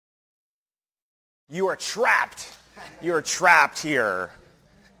You are trapped. You are trapped here.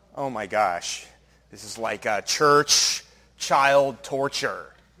 Oh my gosh. This is like a church child torture.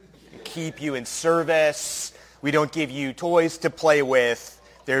 We keep you in service. We don't give you toys to play with.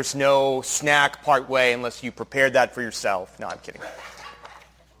 There's no snack partway unless you prepared that for yourself. No, I'm kidding.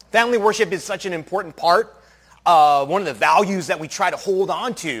 Family worship is such an important part. One of the values that we try to hold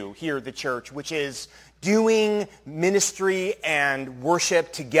on to here at the church, which is doing ministry and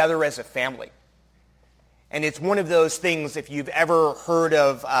worship together as a family. And it's one of those things, if you've ever heard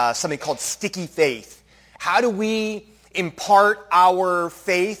of something called sticky faith. How do we impart our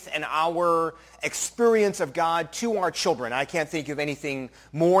faith and our experience of God to our children? I can't think of anything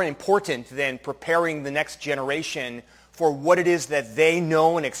more important than preparing the next generation for what it is that they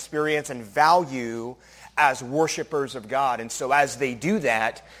know and experience and value as worshipers of God. And so as they do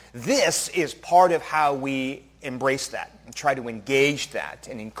that, this is part of how we embrace that and try to engage that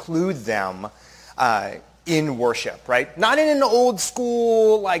and include them in worship, right? Not in an old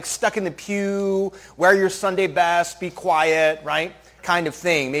school, like stuck in the pew, wear your Sunday best, be quiet, right? Kind of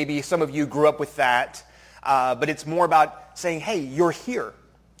thing. Maybe some of you grew up with that. But it's more about saying, hey, you're here,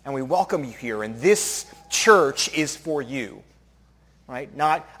 and we welcome you here, and this church is for you, right?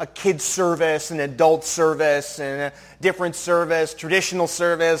 Not a kid's service, an adult service, and a different service, traditional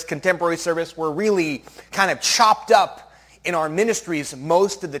service, contemporary service. We're really kind of chopped up in our ministries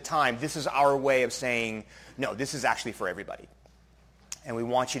most of the time. This is our way of saying, no, this is actually for everybody. And we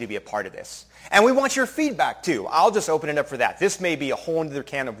want you to be a part of this. And we want your feedback too. I'll just open it up for that. This may be a whole other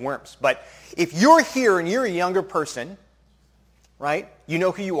can of worms. But if you're here and you're a younger person, right? You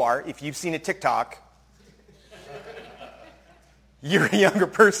know who you are. If you've seen a TikTok, you're a younger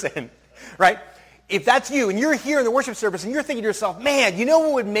person, right? If that's you and you're here in the worship service and you're thinking to yourself, man, you know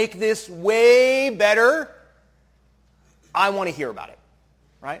what would make this way better? I want to hear about it,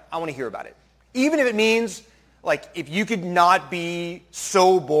 right? I want to hear about it. Even if it means, like, if you could not be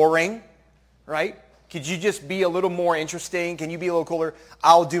so boring, right? Could you just be a little more interesting? Can you be a little cooler?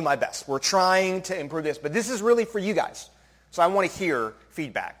 I'll do my best. We're trying to improve this, but this is really for you guys. So I want to hear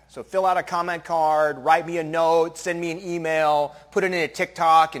feedback. So fill out a comment card, write me a note, send me an email, put it in a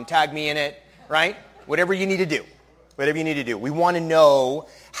TikTok and tag me in it, right? Whatever you need to do. Whatever you need to do. We want to know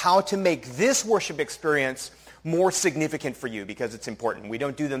how to make this worship experience more significant for you because it's important. We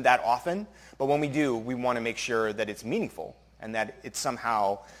don't do them that often, but when we do, we want to make sure that it's meaningful and that it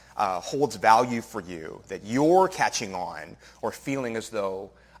somehow holds value for you, that you're catching on or feeling as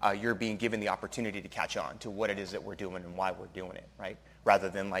though you're being given the opportunity to catch on to what it is that we're doing and why we're doing it, right? Rather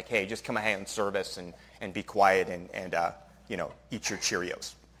than like, hey, just come ahead and service and be quiet and eat your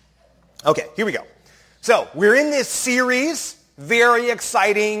Cheerios. Okay, here we go. So we're in this series, very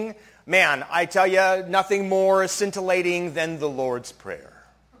exciting. Man, I tell you, nothing more scintillating than the Lord's Prayer,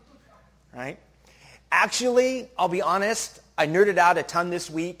 right? Actually, I'll be honest, I nerded out a ton this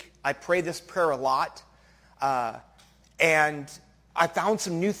week. I pray this prayer a lot, and I found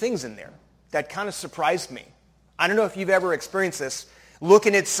some new things in there that kind of surprised me. I don't know if you've ever experienced this,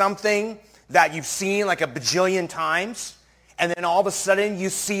 looking at something that you've seen like a bajillion times, and then all of a sudden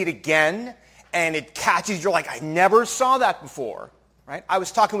you see it again, and it catches, you're like, I never saw that before. Right? I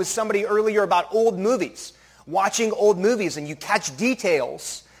was talking with somebody earlier about old movies, watching old movies, and you catch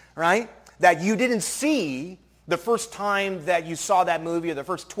details, right, that you didn't see the first time that you saw that movie or the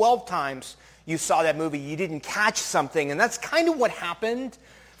first 12 times you saw that movie. You didn't catch something, and that's kind of what happened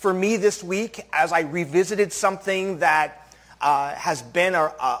for me this week as I revisited something that has been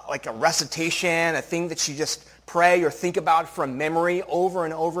like a recitation, a thing that you just pray or think about from memory over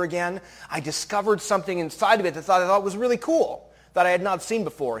and over again. I discovered something inside of it that I thought was really cool, that I had not seen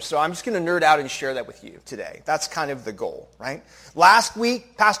before. So I'm just going to nerd out and share that with you today. That's kind of the goal, right? Last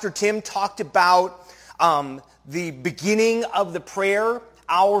week, Pastor Tim talked about the beginning of the prayer,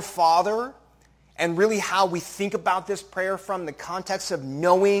 Our Father, and really how we think about this prayer from the context of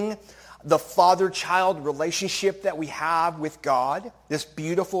knowing the father-child relationship that we have with God, this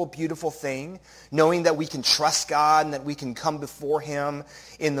beautiful, beautiful thing, knowing that we can trust God and that we can come before Him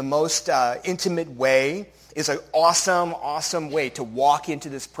in the most intimate way, is an awesome, awesome way to walk into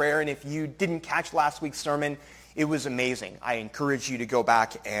this prayer. And if you didn't catch last week's sermon, it was amazing. I encourage you to go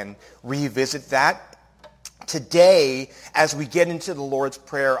back and revisit that. Today, as we get into the Lord's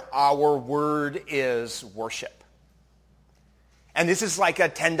Prayer, our word is worship. And this is like a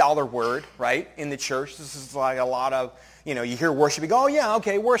 $10 word, right, in the church. This is like a lot of, you hear worship, you go, oh yeah,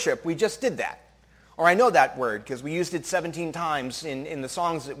 okay, worship, we just did that. Or I know that word because we used it 17 times in the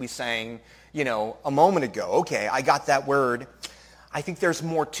songs that we sang, a moment ago. Okay, I got that word. I think there's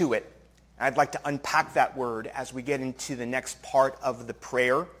more to it. I'd like to unpack that word as we get into the next part of the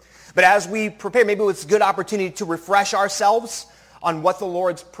prayer. But as we prepare, maybe it's a good opportunity to refresh ourselves on what the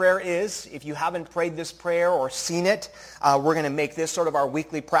Lord's Prayer is. If you haven't prayed this prayer or seen it, we're going to make this sort of our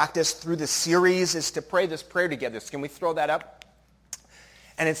weekly practice through the series, is to pray this prayer together. So can we throw that up?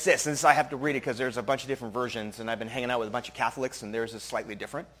 And it's this, and this I have to read it because there's a bunch of different versions, and I've been hanging out with a bunch of Catholics, and theirs is slightly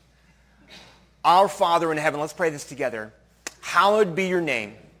different. Our Father in heaven, let's pray this together. Hallowed be your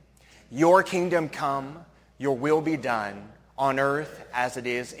name. Your kingdom come, your will be done, on earth as it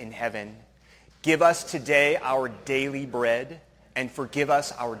is in heaven. Give us today our daily bread, and forgive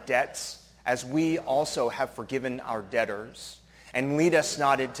us our debts, as we also have forgiven our debtors. And lead us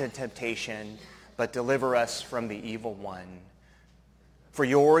not into temptation, but deliver us from the evil one. For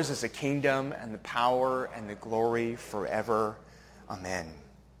yours is the kingdom and the power and the glory forever. Amen.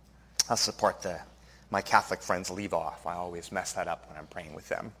 That's the part that my Catholic friends leave off. I always mess that up when I'm praying with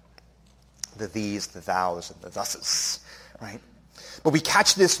them. The these, the thous, and the thuses, right? But we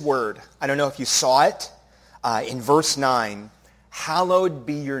catch this word. I don't know if you saw it in verse 9. Hallowed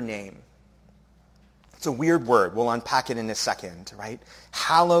be your name. It's a weird word. We'll unpack it in a second, right?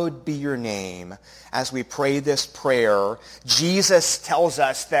 Hallowed be your name. As we pray this prayer, Jesus tells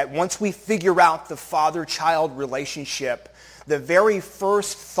us that once we figure out the father-child relationship, the very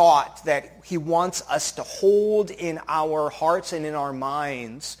first thought that he wants us to hold in our hearts and in our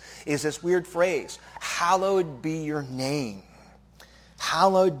minds is this weird phrase, hallowed be your name.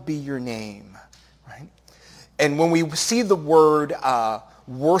 Hallowed be your name, right? And when we see the word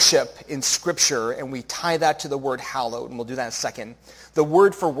worship in Scripture, and we tie that to the word hallowed, and we'll do that in a second, the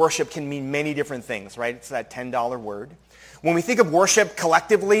word for worship can mean many different things, right? It's that $10 word. When we think of worship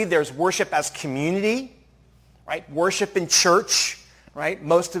collectively, there's worship as community, right? Worship in church, right?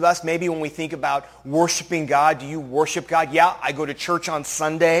 Most of us, maybe when we think about worshiping God, do you worship God? Yeah, I go to church on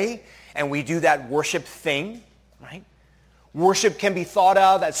Sunday, and we do that worship thing, right? Worship can be thought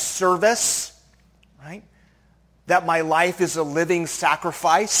of as service, right? That my life is a living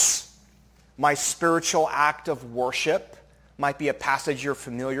sacrifice. My spiritual act of worship might be a passage you're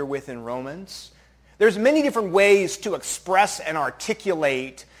familiar with in Romans. There's many different ways to express and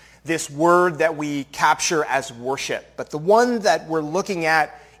articulate this word that we capture as worship. But the one that we're looking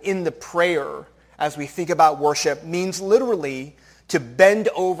at in the prayer as we think about worship means literally to bend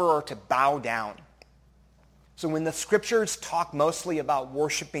over or to bow down. So when the Scriptures talk mostly about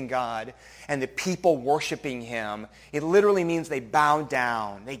worshiping God and the people worshiping him, it literally means they bowed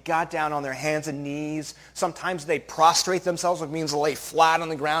down. They got down on their hands and knees. Sometimes they prostrate themselves, which means lay flat on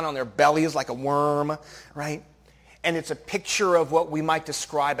the ground on their bellies like a worm, right? And it's a picture of what we might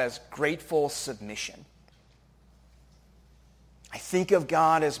describe as grateful submission. I think of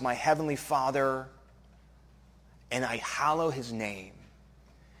God as my heavenly Father, and I hallow his name,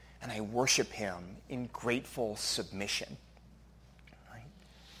 and I worship him in grateful submission. Right?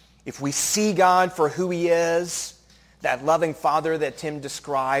 If we see God for who he is, that loving Father that Tim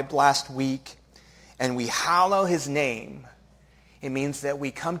described last week, and we hallow his name, it means that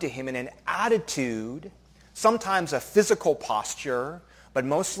we come to him in an attitude, sometimes a physical posture, but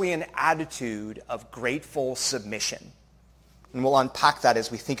mostly an attitude of grateful submission. And we'll unpack that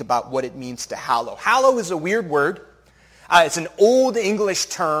as we think about what it means to hallow. Hallow is a weird word. It's an old English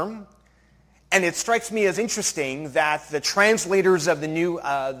term, and it strikes me as interesting that the translators of the New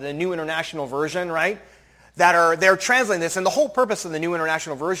International Version, right, they're translating this, and the whole purpose of the New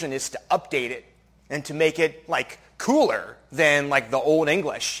International Version is to update it and to make it like cooler than like the old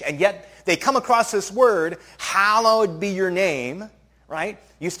English. And yet they come across this word, hallowed be your name, right?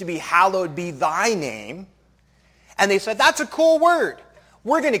 Used to be hallowed be thy name. And they said, that's a cool word.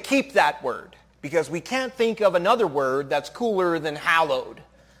 We're going to keep that word because we can't think of another word that's cooler than hallowed,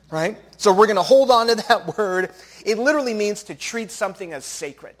 right? So we're going to hold on to that word. It literally means to treat something as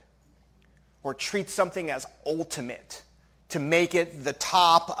sacred or treat something as ultimate, to make it the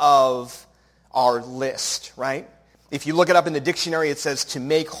top of our list, right? If you look it up in the dictionary, it says to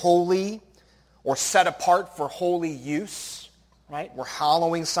make holy or set apart for holy use, right? We're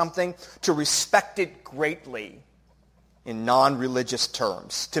hallowing something, to respect it greatly in non-religious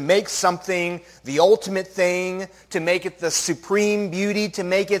terms, to make something the ultimate thing, to make it the supreme beauty, to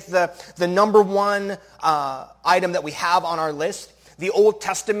make it the number one item that we have on our list. The Old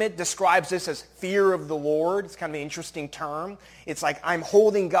Testament describes this as fear of the Lord. It's kind of an interesting term. It's like I'm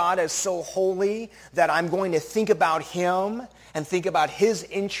holding God as so holy that I'm going to think about him and think about his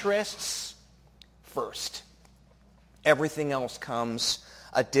interests first. Everything else comes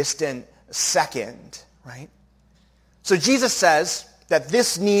a distant second, right? So Jesus says that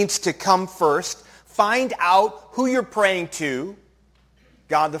this needs to come first. Find out who you're praying to,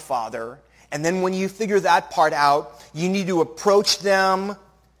 God the Father, and then when you figure that part out, you need to approach them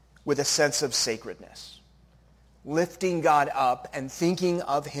with a sense of sacredness. Lifting God up and thinking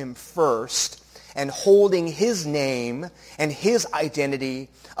of him first and holding his name and his identity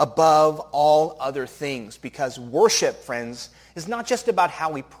above all other things. Because worship, friends, is not just about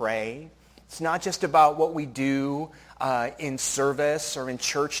how we pray. It's not just about what we do in service or in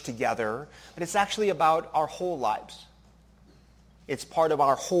church together, but it's actually about our whole lives. It's part of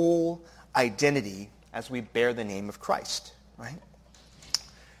our whole identity as we bear the name of Christ, right?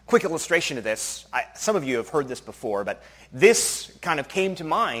 Quick illustration of this. Some of you have heard this before, but this kind of came to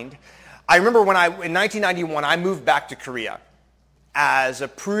mind. I remember in 1991, I moved back to Korea as a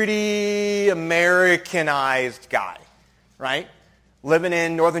pretty Americanized guy, right? Living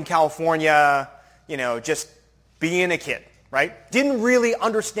in Northern California, just being a kid, right? Didn't really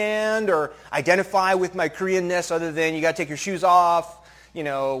understand or identify with my Koreanness other than you got to take your shoes off. We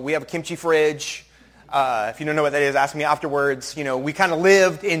have a kimchi fridge. If you don't know what that is, ask me afterwards. We kind of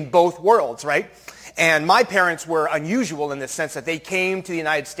lived in both worlds, right? And my parents were unusual in the sense that they came to the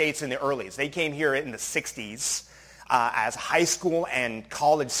United States in the earlies. They came here in the 60s as high school and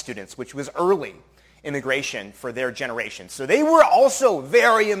college students, which was early immigration for their generation. So they were also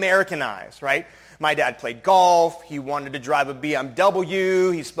very Americanized, right? My dad played golf. He wanted to drive a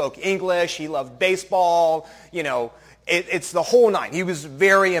BMW. He spoke English. He loved baseball. It's the whole nine. He was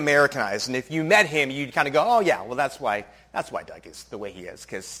very Americanized. And if you met him, you'd kind of go, oh, yeah, well, that's why Doug is the way he is,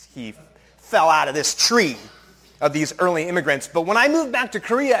 because he fell out of this tree of these early immigrants. But when I moved back to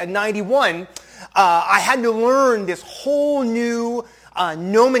Korea in 91, I had to learn this whole new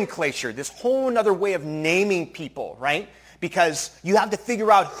nomenclature, this whole other way of naming people, right? Because you have to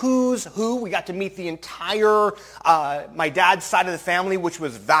figure out who's who. We got to meet the entire, my dad's side of the family, which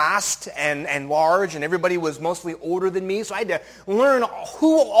was vast and large, and everybody was mostly older than me. So I had to learn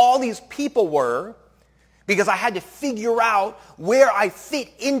who all these people were because I had to figure out where I fit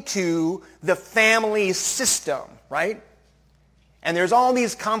into the family system, right? And there's all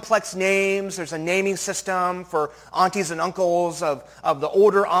these complex names. There's a naming system for aunties and uncles of the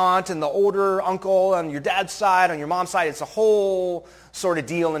older aunt and the older uncle on your dad's side, on your mom's side. It's a whole sort of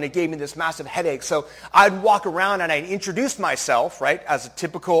deal, and it gave me this massive headache. So I'd walk around and I'd introduce myself, right? As a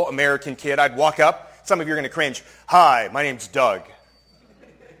typical American kid, I'd walk up. Some of you are going to cringe. Hi, my name's Doug.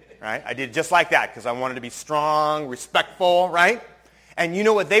 Right? I did just like that because I wanted to be strong, respectful, right? And you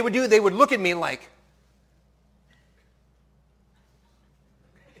know what they would do? They would look at me like,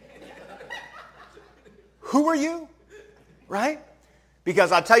 who are you? Right?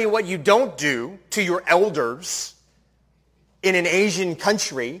 Because I'll tell you what you don't do to your elders in an Asian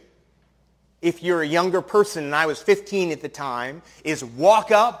country, if you're a younger person, and I was 15 at the time, is walk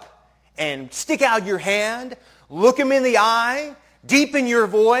up and stick out your hand, look them in the eye, deepen your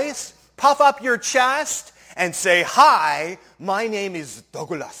voice, puff up your chest, and say, hi, my name is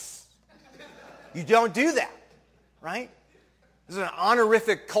Douglas. You don't do that, right? This is an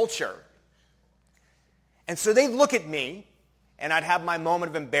honorific culture. And so they'd look at me, and I'd have my moment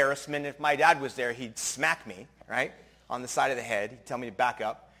of embarrassment. If my dad was there, he'd smack me, right, on the side of the head. He'd tell me to back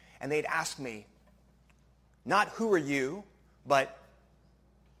up. And they'd ask me, not who are you, but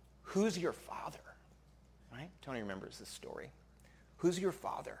who's your father, right? Tony remembers this story. Who's your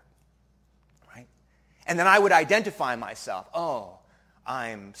father, right? And then I would identify myself. Oh,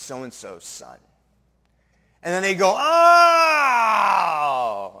 I'm so-and-so's son. And then they'd go,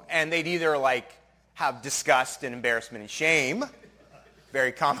 oh! And they'd either have disgust and embarrassment and shame,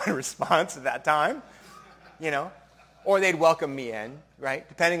 very common response at that time, or they'd welcome me in, right?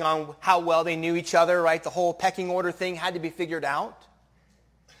 Depending on how well they knew each other, right? The whole pecking order thing had to be figured out.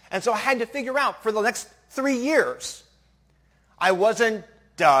 And so I had to figure out for the next 3 years, I wasn't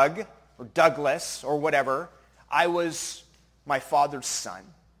Doug or Douglas or whatever. I was my father's son.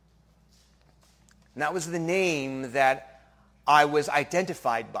 And that was the name that I was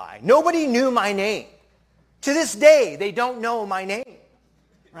identified by. Nobody knew my name. To this day, they don't know my name,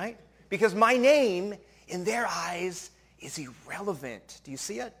 right? Because my name, in their eyes, is irrelevant. Do you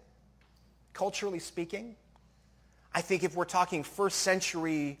see it? Culturally speaking, I think if we're talking first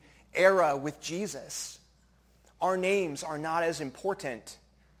century era with Jesus, our names are not as important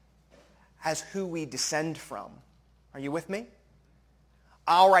as who we descend from. Are you with me?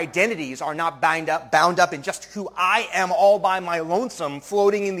 Our identities are not bound up in just who I am all by my lonesome,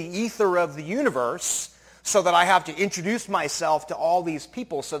 floating in the ether of the universe, so that I have to introduce myself to all these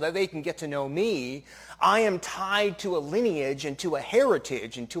people so that they can get to know me. I am tied to a lineage and to a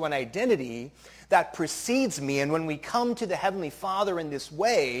heritage and to an identity that precedes me. And when we come to the Heavenly Father in this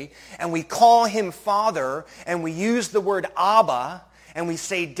way, and we call him Father, and we use the word Abba, and we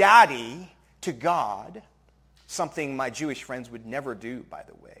say Daddy to God, Something my Jewish friends would never do, by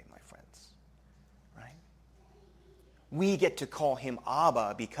the way, my friends. Right? We get to call him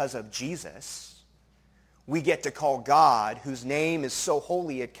Abba because of Jesus. We get to call God, whose name is so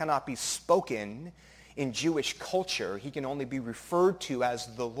holy it cannot be spoken in Jewish culture. He can only be referred to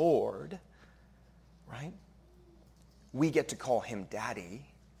as the Lord. Right? We get to call him Daddy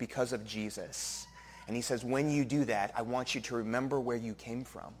because of Jesus. And he says, when you do that, I want you to remember where you came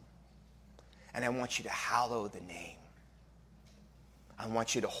from. And I want you to hallow the name. I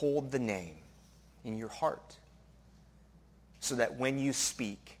want you to hold the name in your heart so that when you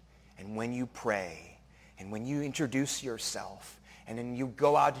speak and when you pray and when you introduce yourself and then you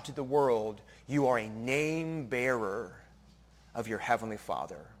go out into the world, you are a name bearer of your Heavenly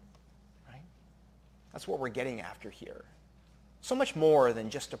Father. Right? That's what we're getting after here. So much more than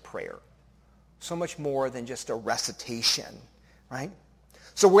just a prayer. So much more than just a recitation. Right?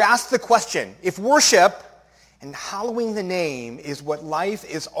 So we're asked the question, if worship and hallowing the name is what life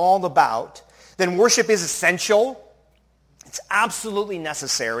is all about, then worship is essential. It's absolutely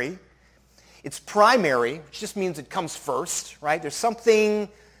necessary. It's primary, which just means it comes first, right? There's something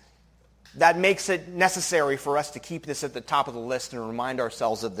that makes it necessary for us to keep this at the top of the list and remind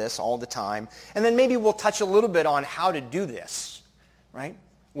ourselves of this all the time. And then maybe we'll touch a little bit on how to do this, right?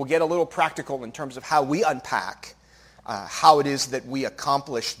 We'll get a little practical in terms of how we unpack how it is that we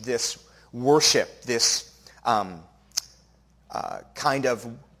accomplish this worship, this kind of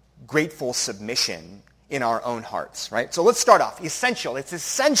grateful submission in our own hearts, right? So let's start off. Essential. It's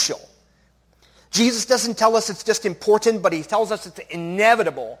essential. Jesus doesn't tell us it's just important, but he tells us it's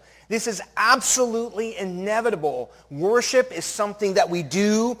inevitable. This is absolutely inevitable. Worship is something that we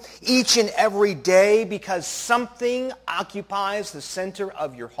do each and every day because something occupies the center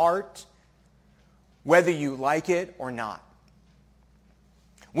of your heart, whether you like it or not.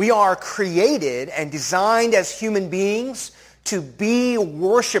 We are created and designed as human beings to be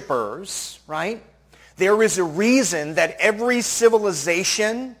worshipers, right? There is a reason that every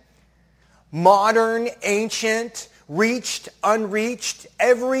civilization, modern, ancient, reached, unreached,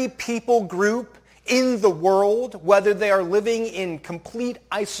 every people group in the world, whether they are living in complete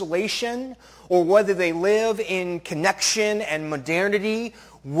isolation or whether they live in connection and modernity,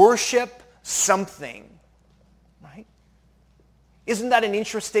 worship something, right? Isn't that an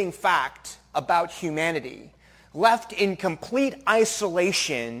interesting fact about humanity? Left in complete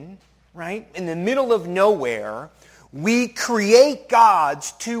isolation, right, in the middle of nowhere, we create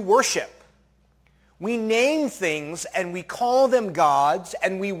gods to worship. We name things and we call them gods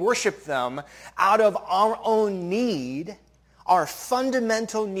and we worship them out of our own need, our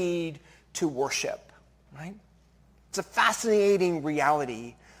fundamental need to worship, right? It's a fascinating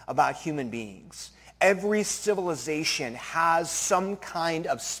reality about human beings. Every civilization has some kind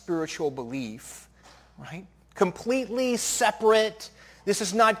of spiritual belief, right? Completely separate. This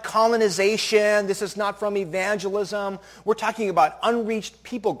is not colonization. This is not from evangelism. We're talking about unreached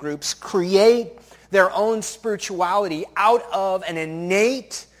people groups create their own spirituality out of an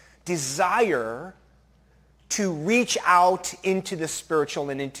innate desire to reach out into the spiritual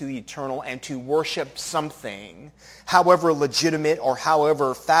and into the eternal and to worship something, however legitimate or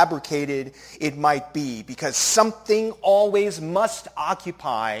however fabricated it might be, because something always must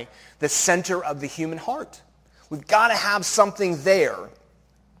occupy the center of the human heart. We've got to have something there.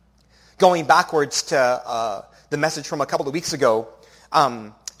 Going backwards to the message from a couple of weeks ago,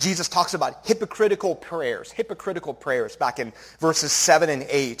 Jesus talks about hypocritical prayers back in verses 7 and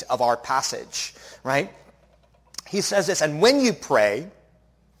 8 of our passage, right? He says this, and when you pray,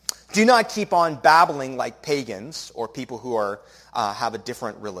 do not keep on babbling like pagans or people who have a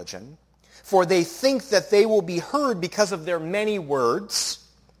different religion, for they think that they will be heard because of their many words.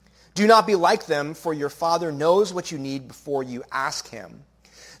 Do not be like them, for your Father knows what you need before you ask him.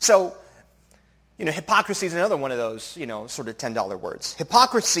 So, hypocrisy is another one of those, sort of $10 words.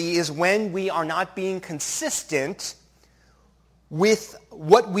 Hypocrisy is when we are not being consistent with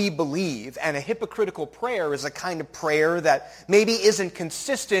what we believe. And a hypocritical prayer is a kind of prayer that maybe isn't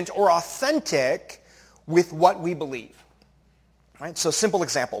consistent or authentic with what we believe. Right? So simple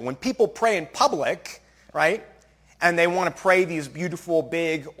example. When people pray in public, right, and they want to pray these beautiful,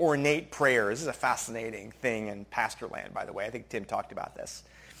 big, ornate prayers. This is a fascinating thing in pastor land, by the way. I think Tim talked about this.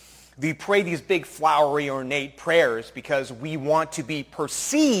 We pray these big, flowery, ornate prayers because we want to be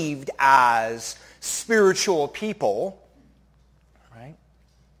perceived as spiritual people.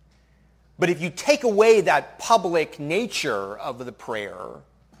 But if you take away that public nature of the prayer,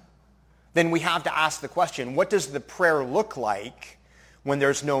 then we have to ask the question, what does the prayer look like when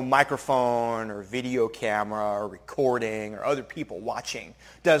there's no microphone or video camera or recording or other people watching?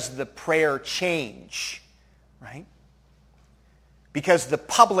 Does the prayer change? right? Because the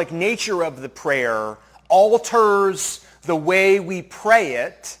public nature of the prayer alters the way we pray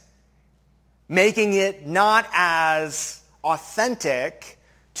it, making it not as authentic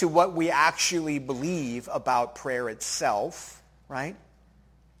to what we actually believe about prayer itself, right?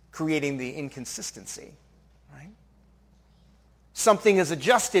 Creating the inconsistency, right? Something is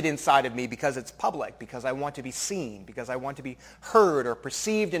adjusted inside of me because it's public, because I want to be seen, because I want to be heard or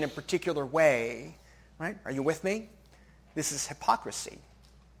perceived in a particular way, right? Are you with me? This is hypocrisy,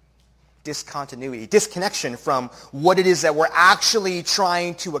 discontinuity, disconnection from what it is that we're actually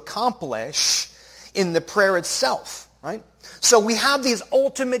trying to accomplish in the prayer itself, right? So we have these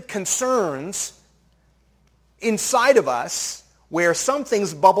ultimate concerns inside of us where some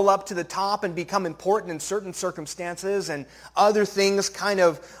things bubble up to the top and become important in certain circumstances and other things kind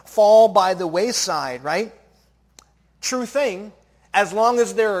of fall by the wayside, right? True thing, as long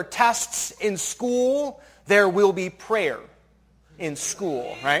as there are tests in school, there will be prayer in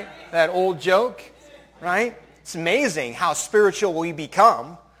school, right? That old joke, right? It's amazing how spiritual we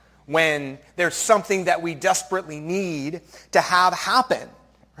become when there's something that we desperately need to have happen,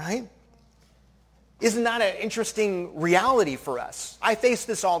 right? Isn't that an interesting reality for us? I face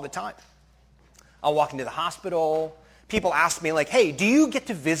this all the time. I'll walk into the hospital. People ask me like, hey, do you get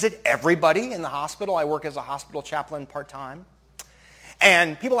to visit everybody in the hospital? I work as a hospital chaplain part-time.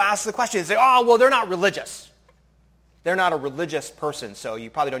 And people ask the question, they say, oh, well, they're not religious. They're not a religious person, so you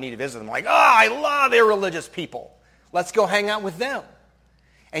probably don't need to visit them. Like, oh, I love irreligious people. Let's go hang out with them.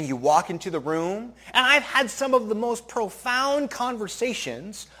 And you walk into the room, and I've had some of the most profound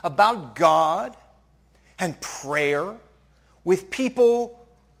conversations about God and prayer with people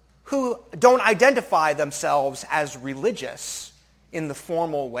who don't identify themselves as religious in the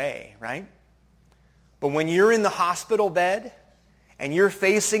formal way, right? But when you're in the hospital bed and you're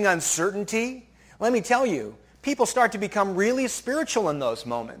facing uncertainty, let me tell you, people start to become really spiritual in those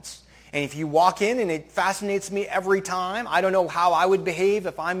moments. And if you walk in, and it fascinates me every time, I don't know how I would behave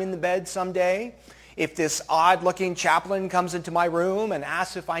if I'm in the bed someday. If this odd-looking chaplain comes into my room and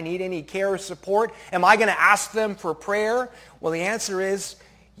asks if I need any care or support, am I going to ask them for prayer? Well, the answer is,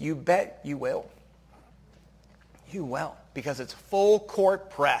 you bet you will. You will, because it's full court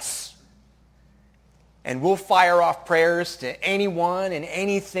press. And we'll fire off prayers to anyone and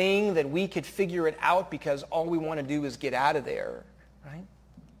anything that we could figure it out because all we want to do is get out of there, right?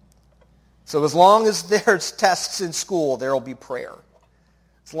 So as long as there's tests in school, there will be prayer.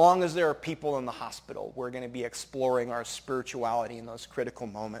 As long as there are people in the hospital, we're going to be exploring our spirituality in those critical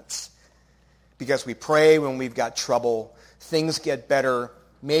moments. Because we pray when we've got trouble, things get better,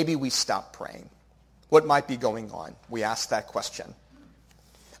 maybe we stop praying. What might be going on? We ask that question.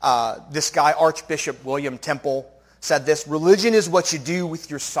 This guy, Archbishop William Temple, said this: religion is what you do with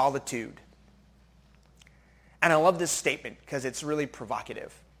your solitude. And I love this statement because it's really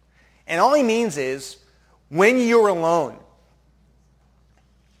provocative. And all he means is, when you're alone,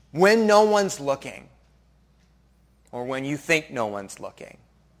 when no one's looking, or when you think no one's looking,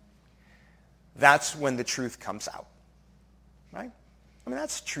 that's when the truth comes out, right? I mean,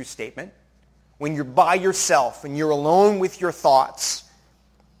 that's a true statement. When you're by yourself and you're alone with your thoughts,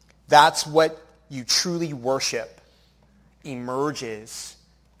 that's what you truly worship emerges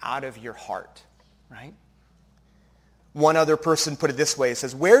out of your heart, right? One other person put it this way. It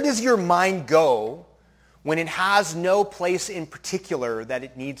says, where does your mind go when it has no place in particular that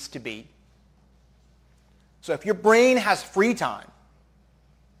it needs to be? So if your brain has free time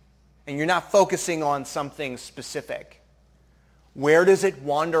and you're not focusing on something specific, where does it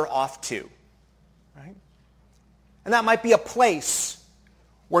wander off to? Right? And that might be a place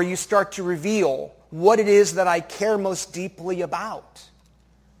where you start to reveal what it is that I care most deeply about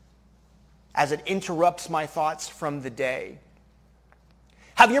as it interrupts my thoughts from the day.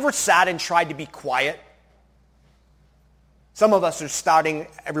 Have you ever sat and tried to be quiet? Some of us are starting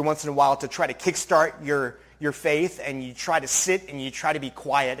every once in a while to try to kickstart your faith, and you try to sit and you try to be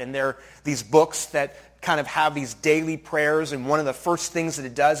quiet. And there are these books that kind of have these daily prayers, and one of the first things that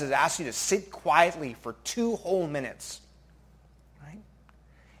it does is it asks you to sit quietly for 2 whole minutes. Right?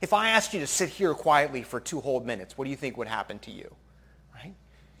 If I asked you to sit here quietly for 2 whole minutes, what do you think would happen to you? Right?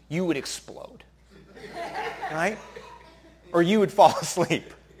 You would explode. Right? Or you would fall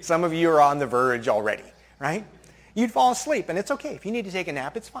asleep. Some of you are on the verge already. Right? You'd fall asleep, and it's okay. If you need to take a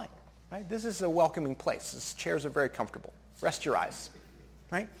nap, it's fine. Right? This is a welcoming place. These chairs are very comfortable. Rest your eyes.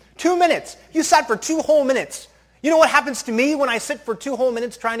 Right? 2 minutes. You sat for 2 whole minutes. You know what happens to me when I sit for 2 whole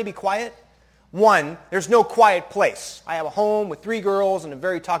minutes trying to be quiet? 1, there's no quiet place. I have a home with 3 girls and a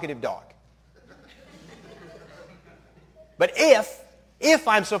very talkative dog. But if If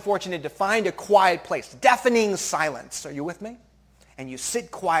I'm so fortunate to find a quiet place, deafening silence, are you with me? And you sit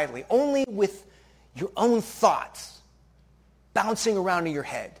quietly, only with your own thoughts bouncing around in your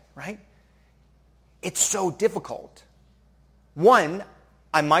head, right? It's so difficult. One,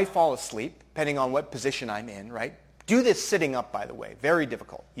 I might fall asleep, depending on what position I'm in, right? Do this sitting up, by the way. Very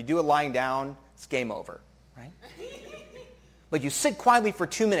difficult. You do it lying down, it's game over, right? But you sit quietly for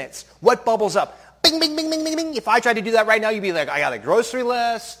 2 minutes. What bubbles up? Bing, bing, bing, bing, bing, bing. If I tried to do that right now, you'd be like, I got a grocery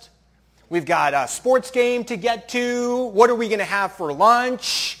list. We've got a sports game to get to. What are we going to have for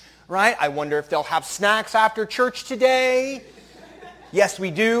lunch? Right? I wonder if they'll have snacks after church today. Yes,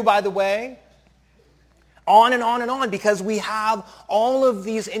 we do, by the way. On and on and on, because we have all of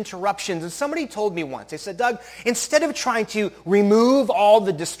these interruptions. And somebody told me once, they said, Doug, instead of trying to remove all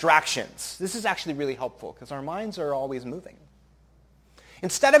the distractions, this is actually really helpful because our minds are always moving.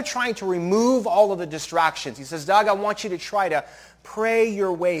 Instead of trying to remove all of the distractions, he says, Doug, I want you to try to pray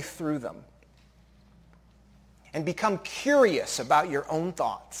your way through them and become curious about your own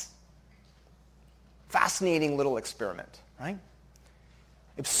thoughts. Fascinating little experiment, right?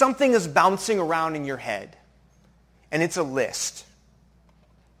 If something is bouncing around in your head, and it's a list,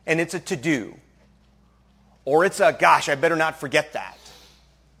 and it's a to-do, or it's a, gosh, I better not forget that,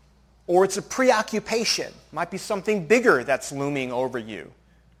 or it's a preoccupation, might be something bigger that's looming over you,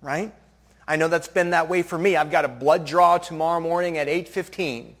 right? I know that's been that way for me. I've got a blood draw tomorrow morning at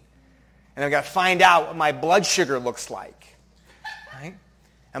 8:15, and I've got to find out what my blood sugar looks like, right?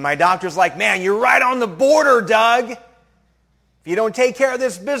 And my doctor's like, man, you're right on the border, Doug. If you don't take care of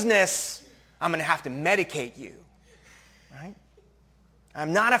this business, I'm going to have to medicate you, right?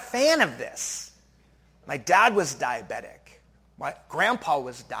 I'm not a fan of this. My dad was diabetic. My grandpa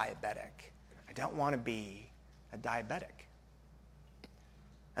was diabetic. I don't want to be a diabetic.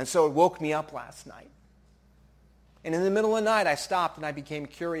 And so it woke me up last night. And in the middle of the night, I stopped and I became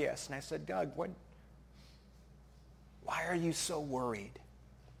curious. And I said, Doug, why are you so worried?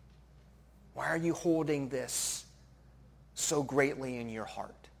 Why are you holding this so greatly in your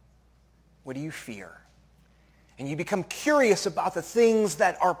heart? What do you fear? And you become curious about the things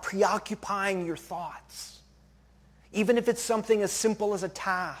that are preoccupying your thoughts. Even if it's something as simple as a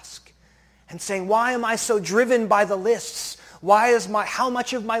task. And saying, why am I so driven by the lists? How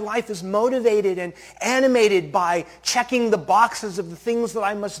much of my life is motivated and animated by checking the boxes of the things that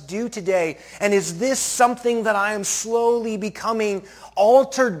I must do today? And is this something that I am slowly becoming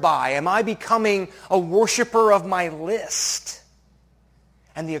altered by? Am I becoming a worshiper of my list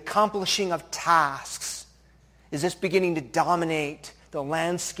and the accomplishing of tasks? Is this beginning to dominate the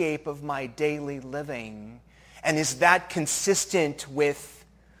landscape of my daily living? And is that consistent with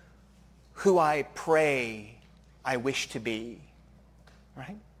who I pray I wish to be?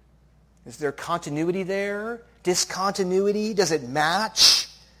 Right? Is there continuity there? Discontinuity? Does it match?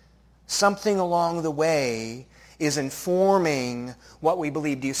 Something along the way is informing what we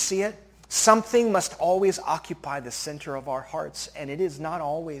believe. Do you see it? Something must always occupy the center of our hearts, and it is not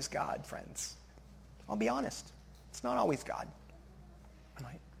always God, friends. I'll be honest. It's not always God.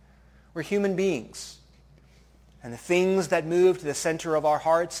 Right? We're human beings. And the things that move to the center of our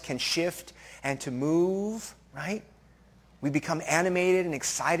hearts can shift and to move, right? We become animated and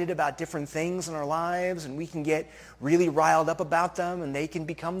excited about different things in our lives, and we can get really riled up about them, and they can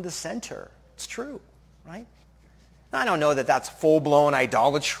become the center. It's true, right? I don't know that that's full-blown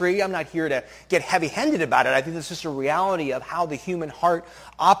idolatry. I'm not here to get heavy-handed about it. I think it's just a reality of how the human heart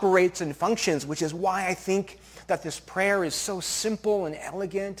operates and functions, which is why I think that this prayer is so simple and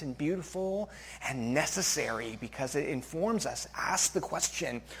elegant and beautiful and necessary, because it informs us. Ask the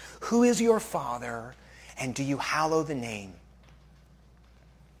question, who is your Father, and do you hallow the name?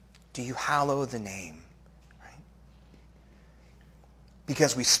 Do you hallow the name? Right?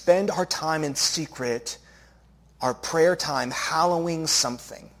 Because we spend our time in secret, our prayer time, hallowing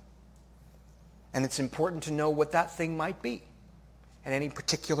something. And it's important to know what that thing might be at any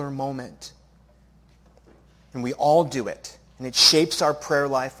particular moment. And we all do it. And it shapes our prayer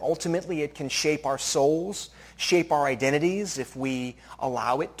life. Ultimately, it can shape our souls, shape our identities if we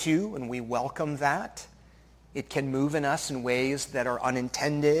allow it to and we welcome that. It can move in us in ways that are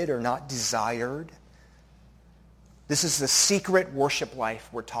unintended or not desired. This is the secret worship life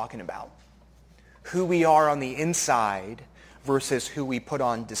we're talking about. Who we are on the inside versus who we put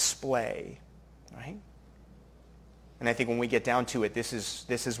on display, right? And I think when we get down to it, this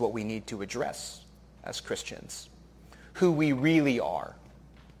is what we need to address as Christians. Who we really are,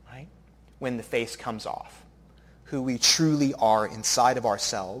 right? When the face comes off. Who we truly are inside of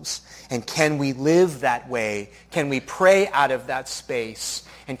ourselves. And can we live that way? Can we pray out of that space?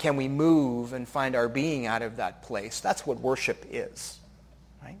 And can we move and find our being out of that place? That's what worship is.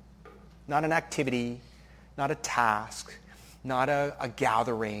 Not an activity, not a task, not a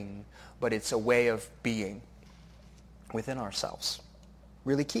gathering, but it's a way of being within ourselves.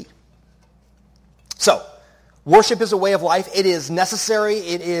 Really key. So, worship is a way of life. It is necessary.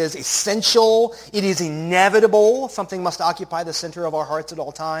 It is essential. It is inevitable. Something must occupy the center of our hearts at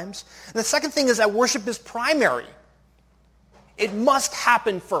all times. And the second thing is that worship is primary. It must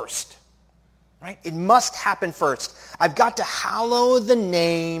happen first. Right? It must happen first. I've got to hallow the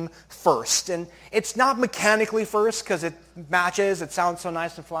name first. And it's not mechanically first because it matches. It sounds so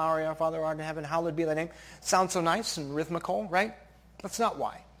nice and flowery. Our Father who art in heaven, hallowed be thy name. It sounds so nice and rhythmical, right? That's not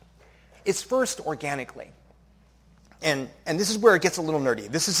why. It's first organically. And this is where it gets a little nerdy.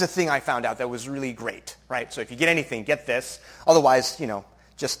 This is the thing I found out that was really great, right? So if you get anything, get this. Otherwise,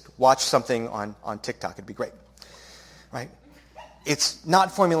 just watch something on TikTok. It'd be great, right? It's not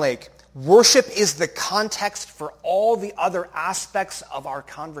formulaic. Worship is the context for all the other aspects of our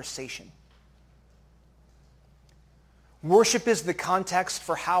conversation. Worship is the context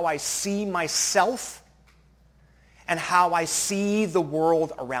for how I see myself and how I see the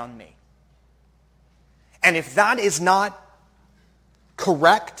world around me. And if that is not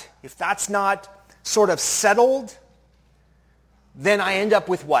correct, if that's not sort of settled, then I end up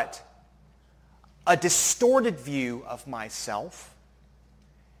with what? A distorted view of myself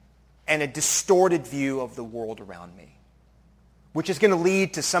and a distorted view of the world around me, which is going to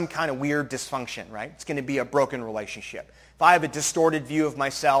lead to some kind of weird dysfunction, right? It's going to be a broken relationship. If I have a distorted view of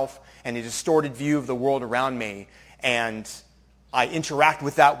myself and a distorted view of the world around me, and I interact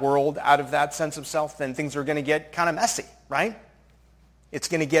with that world out of that sense of self, then things are going to get kind of messy, right? It's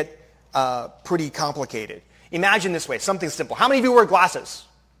going to get pretty complicated. Imagine this way, something simple. How many of you wear glasses?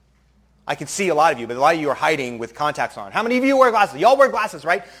 I can see a lot of you, but a lot of you are hiding with contacts on. How many of you wear glasses? Y'all wear glasses,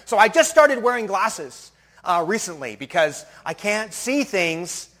 right? So I just started wearing glasses recently because I can't see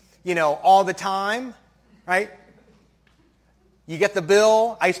things, all the time, right? You get the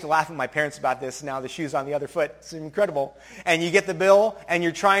bill. I used to laugh at my parents about this. Now the shoe's on the other foot. It's incredible. And you get the bill, and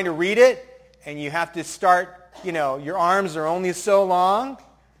you're trying to read it, and you have to start, your arms are only so long,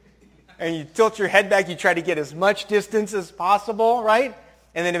 and you tilt your head back. You try to get as much distance as possible, right?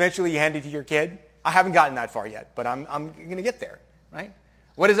 And then eventually you hand it to your kid. I haven't gotten that far yet, but I'm going to get there, right?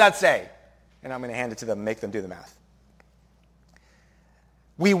 What does that say? And I'm going to hand it to them, make them do the math.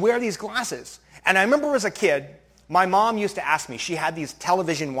 We wear these glasses. And I remember as a kid, my mom used to ask me, she had these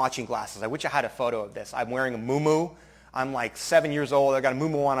television watching glasses. I wish I had a photo of this. I'm wearing a muumuu. I'm like 7 years old. I got a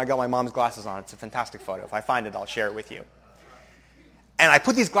muumuu on. I got my mom's glasses on. It's a fantastic photo. If I find it, I'll share it with you. And I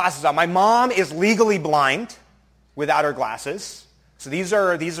put these glasses on. My mom is legally blind without her glasses. So these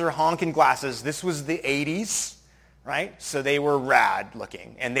are honking glasses. This was the 80s, right? So they were rad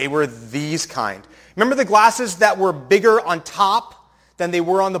looking, and they were these kind. Remember the glasses that were bigger on top than they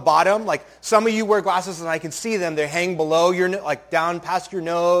were on the bottom? Like some of you wear glasses, and I can see them. They hang below your, like down past your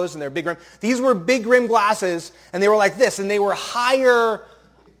nose, and they're big rim. These were big rim glasses, and they were like this, and they were higher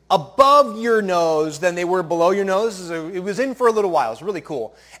above your nose than they were below your nose. So it was in for a little while. It was really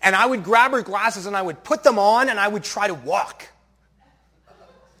cool. And I would grab her glasses, and I would put them on, and I would try to walk.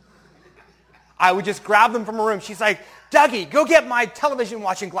 I would just grab them from her room. She's like, Dougie, go get my television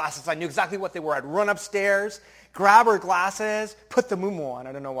watching glasses. I knew exactly what they were. I'd run upstairs, grab her glasses, put the muumuu on.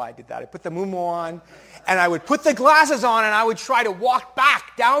 I don't know why I did that. I put the muumuu on, and I would put the glasses on, and I would try to walk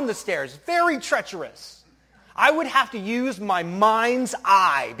back down the stairs. Very treacherous. I would have to use my mind's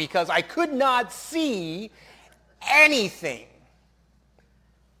eye because I could not see anything.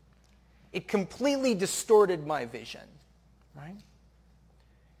 It completely distorted my vision, right?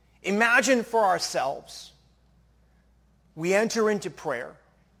 Imagine for ourselves, we enter into prayer.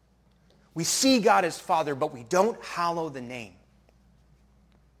 We see God as Father, but we don't hallow the name.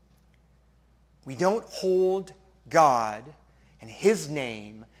 We don't hold God and His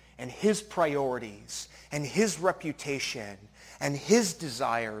name and His priorities and His reputation and His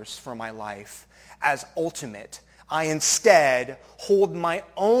desires for my life as ultimate. I instead hold my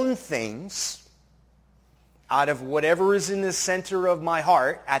own things out of whatever is in the center of my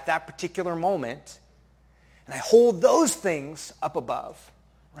heart at that particular moment, and I hold those things up above,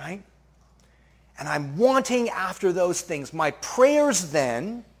 right? And I'm wanting after those things. My prayers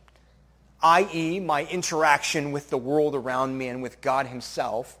then, i.e. my interaction with the world around me and with God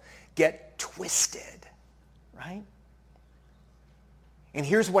Himself, get twisted, right? And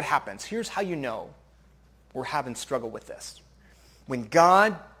here's what happens. Here's how you know we're having struggle with this. When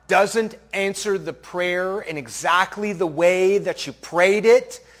God doesn't answer the prayer in exactly the way that you prayed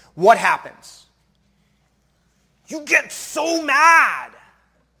it, what happens? You get so mad,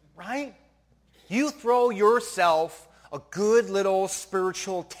 right? You throw yourself a good little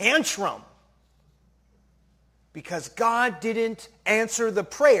spiritual tantrum. because God didn't answer the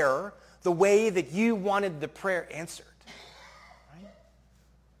prayer the way that you wanted the prayer answered. Right?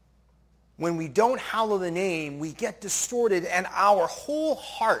 When we don't hallow the name, we get distorted and our whole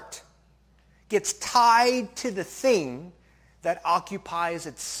heart gets tied to the thing that occupies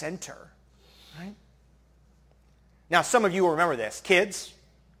its center. Right? Now, some of you will remember this. Kids,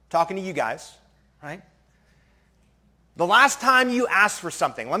 talking to you guys, right? The last time you asked for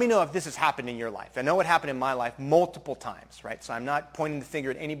something, let me know if this has happened in your life. I know it happened in my life multiple times, right? So I'm not pointing the finger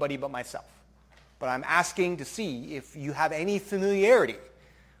at anybody but myself. But I'm asking to see if you have any familiarity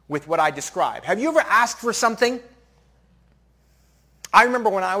with what I describe. Have you ever asked for something? I remember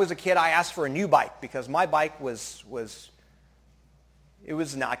when I was a kid, I asked for a new bike because my bike was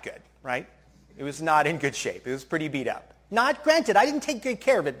not good, right? It was not in good shape. It was pretty beat up. Not granted, I didn't take good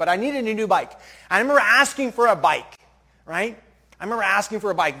care of it, but I needed a new bike. I remember asking for a bike. Right? I remember asking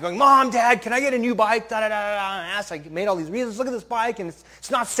for a bike, going, Mom, Dad, can I get a new bike? Da, da, da, da. I made all these reasons. Look at this bike, and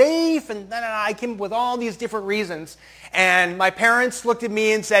it's not safe, and da, da, da. I came up with all these different reasons. And my parents looked at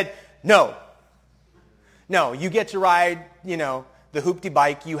me and said, no, you get to ride, the hoopty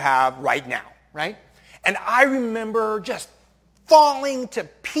bike you have right now, right? And I remember just falling to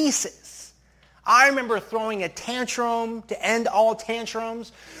pieces. I remember throwing a tantrum to end all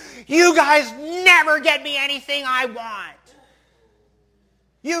tantrums. You guys never get me anything I want.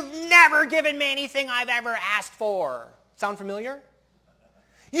 You've never given me anything I've ever asked for. Sound familiar?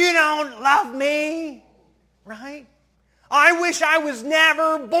 You don't love me, right? I wish I was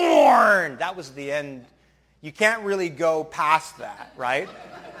never born. That was the end. You can't really go past that, right?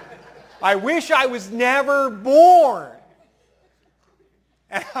 I wish I was never born.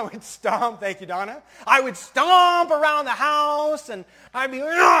 And I would stomp, thank you, Donna. I would stomp around the house, and I'd be,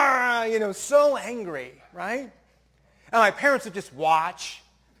 so angry, right? And my parents would just watch.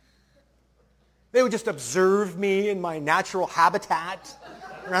 They would just observe me in my natural habitat,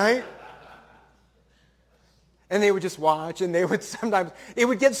 right? And they would just watch, and they would sometimes, it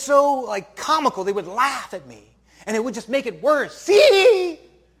would get so, comical. They would laugh at me, and it would just make it worse. See?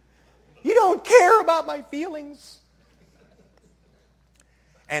 You don't care about my feelings.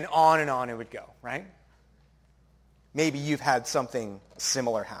 And on it would go, right? Maybe you've had something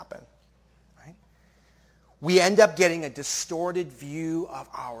similar happen, right? We end up getting a distorted view of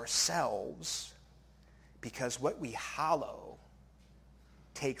ourselves because what we hallow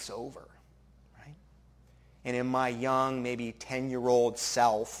takes over, right? And in my young, maybe 10-year-old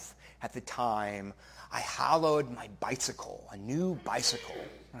self at the time, I hallowed my bicycle, a new bicycle,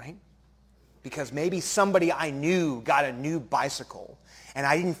 right? Because maybe somebody I knew got a new bicycle, and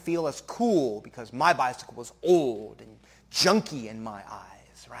I didn't feel as cool because my bicycle was old and junky in my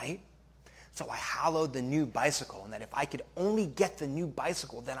eyes, right? So I hallowed the new bicycle, and that if I could only get the new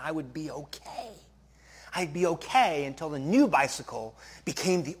bicycle, then I would be okay. I'd be okay until the new bicycle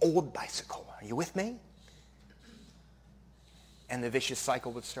became the old bicycle. Are you with me? And the vicious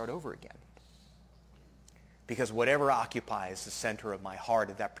cycle would start over again. Because whatever occupies the center of my heart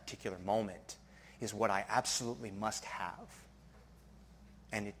at that particular moment is what I absolutely must have.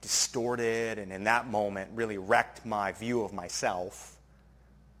 And it distorted, and in that moment really wrecked my view of myself,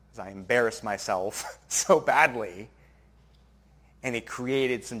 as I embarrassed myself so badly, and it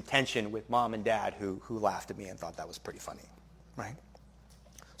created some tension with Mom and Dad who laughed at me and thought that was pretty funny, right?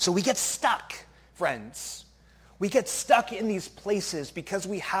 So we get stuck, friends. We get stuck in these places because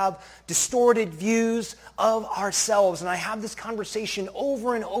we have distorted views of ourselves. And I have this conversation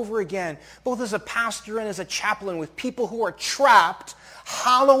over and over again, both as a pastor and as a chaplain, with people who are trapped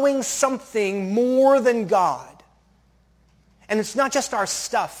hallowing something more than God. And it's not just our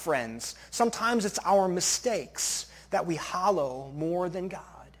stuff, friends. Sometimes it's our mistakes that we hallow more than God.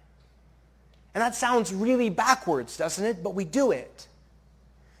 And that sounds really backwards, doesn't it? But we do it.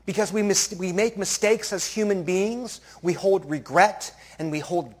 Because we make mistakes as human beings. We hold regret, and we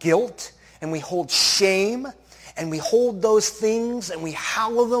hold guilt, and we hold shame, and we hold those things, and we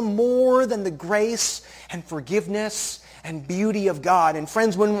hallow them more than the grace and forgiveness and beauty of God. And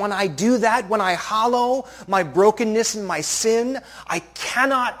friends, when I do that, when I hallow my brokenness and my sin, I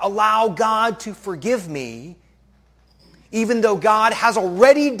cannot allow God to forgive me. Even though God has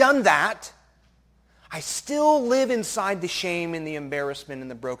already done that, I still live inside the shame and the embarrassment and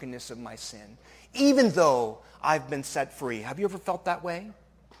the brokenness of my sin, even though I've been set free. Have you ever felt that way?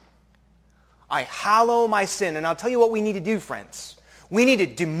 I hallow my sin. And I'll tell you what we need to do, friends. We need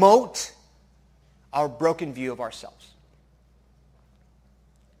to demote our broken view of ourselves.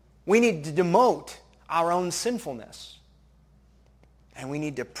 We need to demote our own sinfulness. And we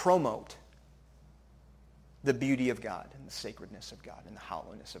need to promote the beauty of God and the sacredness of God and the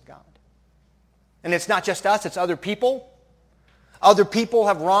hollowness of God. And it's not just us, it's other people. Other people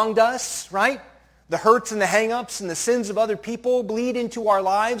have wronged us, right? The hurts and the hang-ups and the sins of other people bleed into our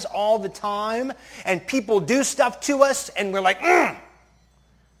lives all the time. And people do stuff to us and we're like,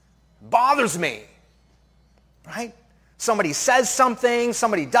 bothers me, right? Somebody says something,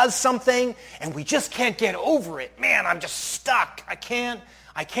 somebody does something, and we just can't get over it. Man, I'm just stuck. I can't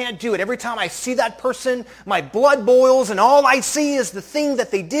do it. Every time I see that person, my blood boils, and all I see is the thing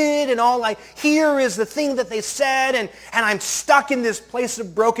that they did, and all I hear is the thing that they said, and I'm stuck in this place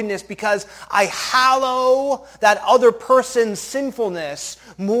of brokenness because I hallow that other person's sinfulness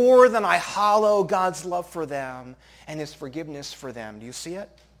more than I hallow God's love for them and his forgiveness for them. Do you see it?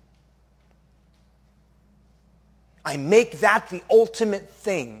 I make that the ultimate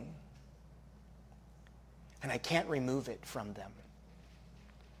thing, and I can't remove it from them.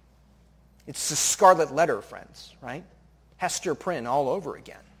 It's the scarlet letter, friends, right? Hester print all over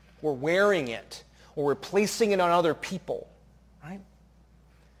again. We're wearing it, or we're placing it on other people, right?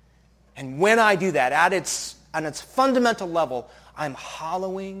 And when I do that, at its fundamental level, I'm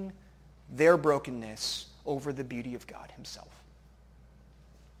hollowing their brokenness over the beauty of God himself.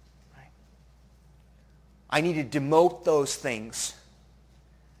 I need to demote those things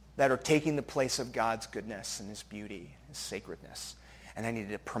that are taking the place of God's goodness and his beauty, his sacredness. And I need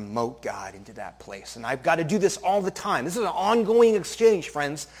to promote God into that place. And I've got to do this all the time. This is an ongoing exchange,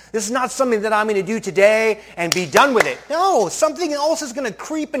 friends. This is not something that I'm going to do today and be done with it. No, something else is going to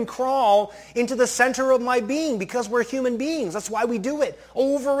creep and crawl into the center of my being because we're human beings. That's why we do it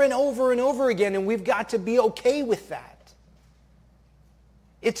over and over and over again. And we've got to be okay with that.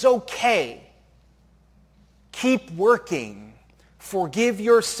 It's okay. Keep working. Forgive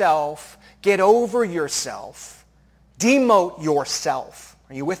yourself. Get over yourself. Demote yourself.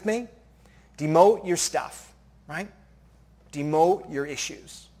 Are you with me? Demote your stuff, right? Demote your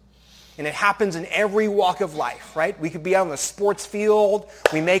issues. And it happens in every walk of life, right? We could be out on the sports field.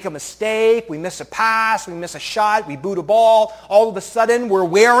 We make a mistake. We miss a pass. We miss a shot. We boot a ball. All of a sudden, we're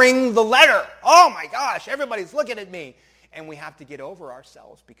wearing the letter. Oh my gosh, everybody's looking at me. And we have to get over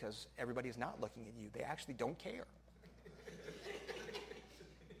ourselves because everybody's not looking at you. They actually don't care.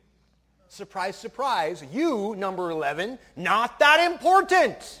 Surprise, surprise. You, number 11, not that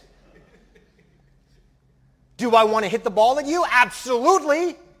important. Do I want to hit the ball at you?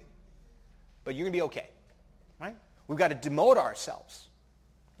 Absolutely. But you're going to be okay. Right? We've got to demote ourselves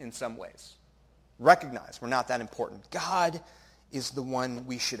in some ways. Recognize we're not that important. God is the one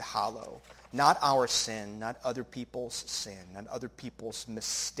we should hallow. Not our sin, not other people's sin, not other people's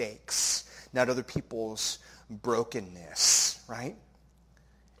mistakes, not other people's brokenness, right?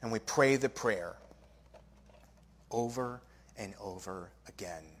 And we pray the prayer over and over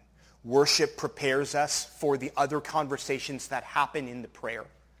again. Worship prepares us for the other conversations that happen in the prayer.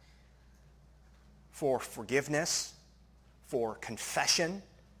 For forgiveness, for confession,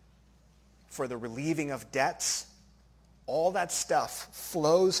 for the relieving of debts. All that stuff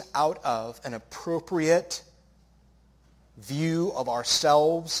flows out of an appropriate view of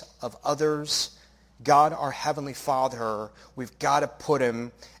ourselves, of others. God, our Heavenly Father, we've got to put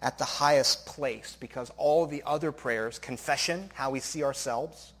him at the highest place because all the other prayers, confession, how we see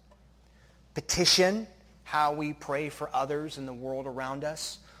ourselves, petition, how we pray for others in the world around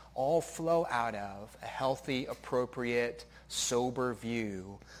us, all flow out of a healthy, appropriate, sober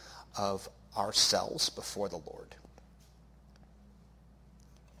view of ourselves before the Lord.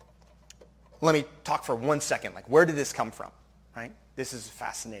 Let me talk for 1 second. Like, where did this come from? Right? This is a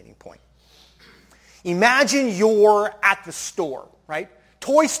fascinating point. Imagine you're at the store, right?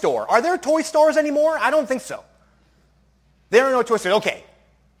 Toy store. Are there toy stores anymore? I don't think so. There are no toy stores. Okay.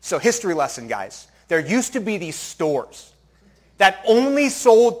 So history lesson, guys. There used to be these stores that only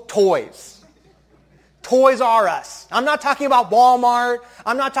sold toys. Toys R Us. I'm not talking about Walmart.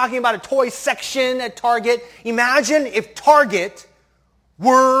 I'm not talking about a toy section at Target. Imagine if Target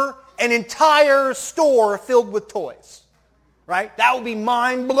were an entire store filled with toys, right? That would be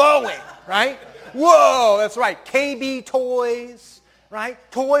mind-blowing, right? Whoa, that's right. KB Toys, right?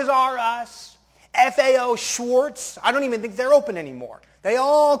 Toys R Us, FAO Schwartz. I don't even think they're open anymore. They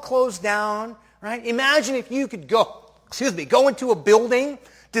all closed down, right? Imagine if you could go into a building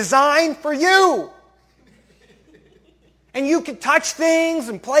designed for you. And you could touch things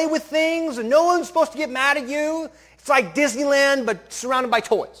and play with things, and no one's supposed to get mad at you. It's like Disneyland, but surrounded by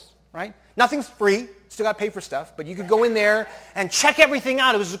toys. Right? Nothing's free. Still got to pay for stuff. But you could go in there and check everything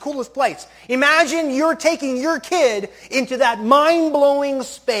out. It was the coolest place. Imagine you're taking your kid into that mind-blowing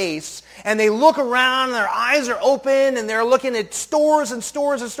space, and they look around, and their eyes are open, and they're looking at stores and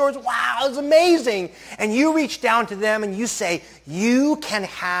stores and stores. Wow, it's amazing. And you reach down to them, and you say, you can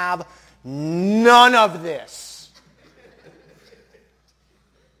have None of this.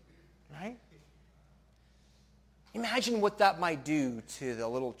 Right? Imagine what that might do to the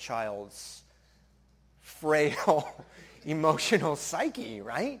little child's frail, emotional psyche,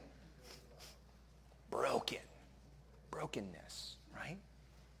 right? Brokenness, right?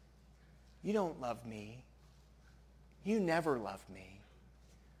 You don't love me. You never loved me.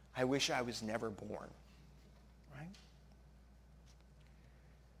 I wish I was never born, right?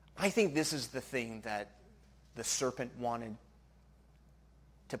 I think this is the thing that the serpent wanted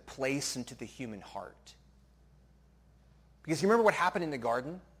to place into the human heart. Because you remember what happened in the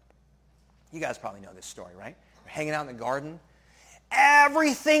garden? You guys probably know this story, right? You're hanging out in the garden.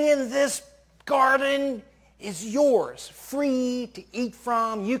 Everything in this garden is yours, free to eat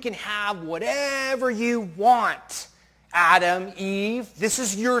from. You can have whatever you want. Adam, Eve, this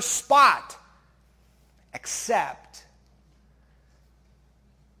is your spot. Except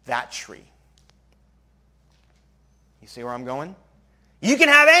that tree. You see where I'm going? You can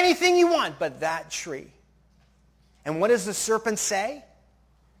have anything you want, but that tree. And what does the serpent say?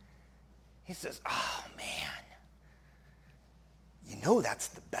 He says, oh man, you know that's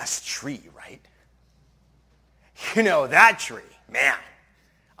the best tree, right? You know that tree, man.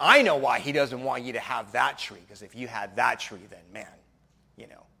 I know why he doesn't want you to have that tree, because if you had that tree, then man,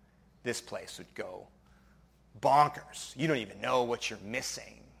 this place would go bonkers. You don't even know what you're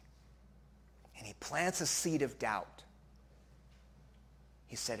missing. And he plants a seed of doubt.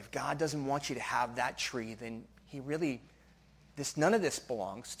 He said, if God doesn't want you to have that tree, then none of this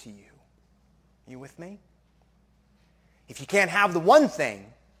belongs to you. You with me? If you can't have the one thing,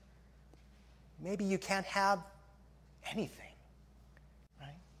 maybe you can't have anything. Right?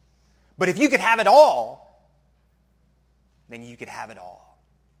 But if you could have it all, then you could have it all.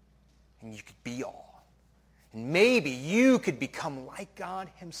 And you could be all. And maybe you could become like God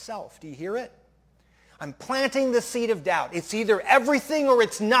himself. Do you hear it? I'm planting the seed of doubt. It's either everything or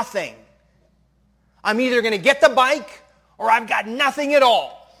it's nothing. I'm either going to get the bike or I've got nothing at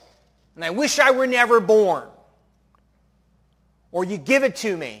all. And I wish I were never born. Or you give it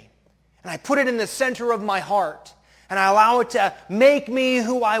to me and I put it in the center of my heart and I allow it to make me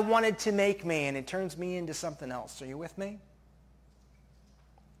who I want it to make me, and it turns me into something else. Are you with me?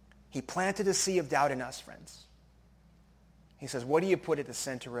 He planted a seed of doubt in us, friends. He says, what do you put at the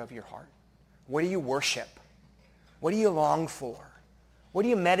center of your heart? What do you worship? What do you long for? What do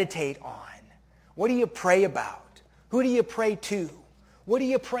you meditate on? What do you pray about? Who do you pray to? What do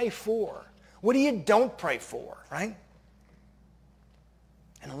you pray for? What do you don't pray for, right?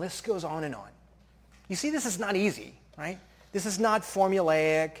 And the list goes on and on. You see, this is not easy, right? This is not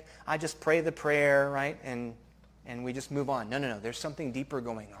formulaic. I just pray the prayer, right? And we just move on. No. There's something deeper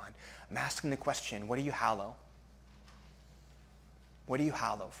going on. I'm asking the question, what do you hallow? What do you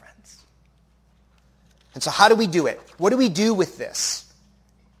hallow, friends? And so how do we do it? What do we do with this?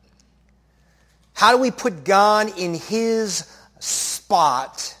 How do we put God in his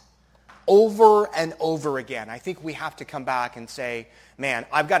spot over and over again? I think we have to come back and say, man,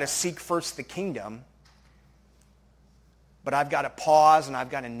 I've got to seek first the kingdom, but I've got to pause and I've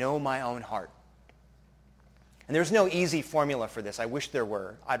got to know my own heart. And there's no easy formula for this. I wish there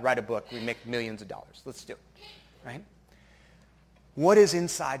were. I'd write a book. We'd make millions of dollars. Let's do it. Right? What is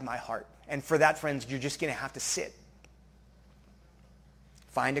inside my heart? And for that, friends, you're just going to have to sit.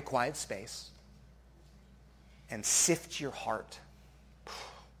 Find a quiet space and sift your heart.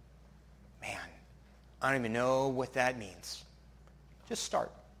 Man, I don't even know what that means. Just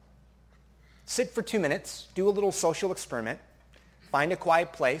start. Sit for 2 minutes. Do a little social experiment. Find a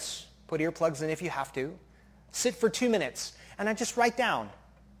quiet place. Put earplugs in if you have to. Sit for 2 minutes. And then just write down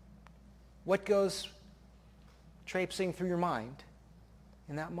what goes traipsing through your mind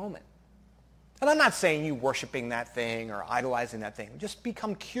in that moment. And I'm not saying you worshiping that thing or idolizing that thing. Just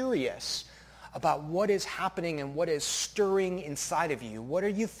become curious about what is happening and what is stirring inside of you. What are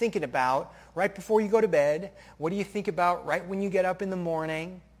you thinking about right before you go to bed? What do you think about right when you get up in the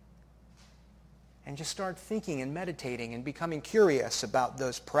morning? And just start thinking and meditating and becoming curious about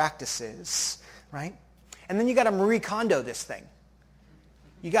those practices, right? And then you got to Marie Kondo this thing.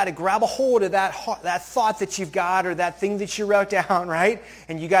 You got to grab a hold of that thought that you've got or that thing that you wrote down, right?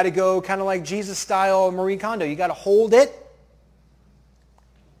 And you got to go kind of like Jesus style Marie Kondo. You got to hold it.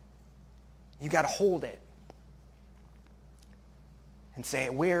 You got to hold it. And say,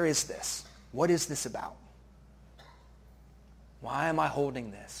 where is this? What is this about? Why am I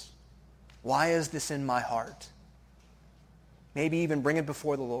holding this? Why is this in my heart? Maybe even bring it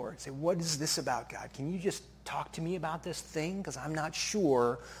before the Lord. Say, what is this about, God? Can you just talk to me about this thing? Because I'm not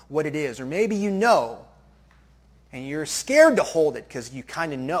sure what it is. Or maybe you know, and you're scared to hold it because you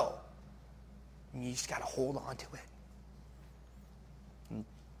kind of know. And you just got to hold on to it. And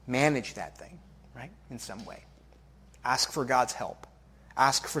manage that thing, right, in some way. Ask for God's help.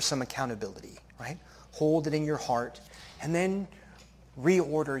 Ask for some accountability, right? Hold it in your heart, and then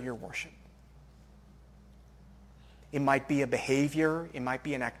reorder your worship. It might be a behavior. It might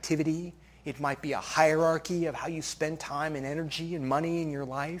be an activity. It might be a hierarchy of how you spend time and energy and money in your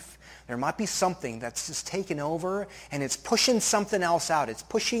life. There might be something that's just taken over, and it's pushing something else out. It's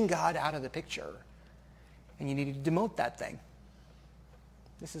pushing God out of the picture. And you need to demote that thing.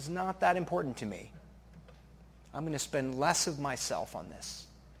 This is not that important to me. I'm going to spend less of myself on this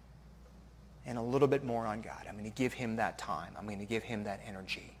and a little bit more on God. I'm going to give him that time. I'm going to give him that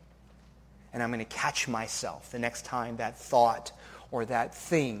energy. And I'm going to catch myself the next time that thought or that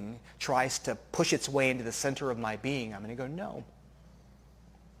thing tries to push its way into the center of my being. I'm going to go, no.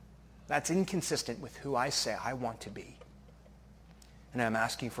 That's inconsistent with who I say I want to be. And I'm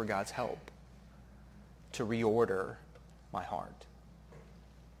asking for God's help to reorder my heart.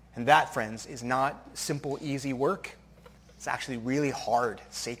 And that, friends, is not simple, easy work. It's actually really hard,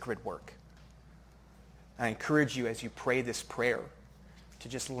 sacred work. I encourage you as you pray this prayer to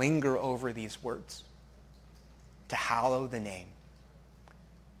just linger over these words, to hallow the name,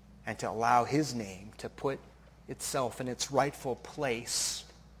 and to allow his name to put itself in its rightful place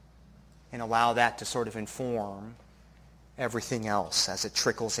and allow that to sort of inform everything else as it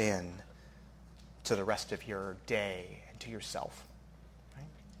trickles in to the rest of your day and to yourself. Right?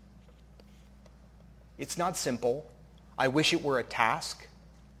 It's not simple. I wish it were a task.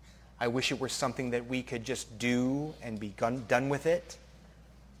 I wish it were something that we could just do and be done with it.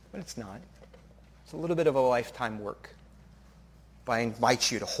 But it's not. It's a little bit of a lifetime work. But I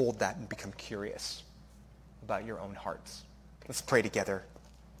invite you to hold that and become curious about your own hearts. Let's pray together.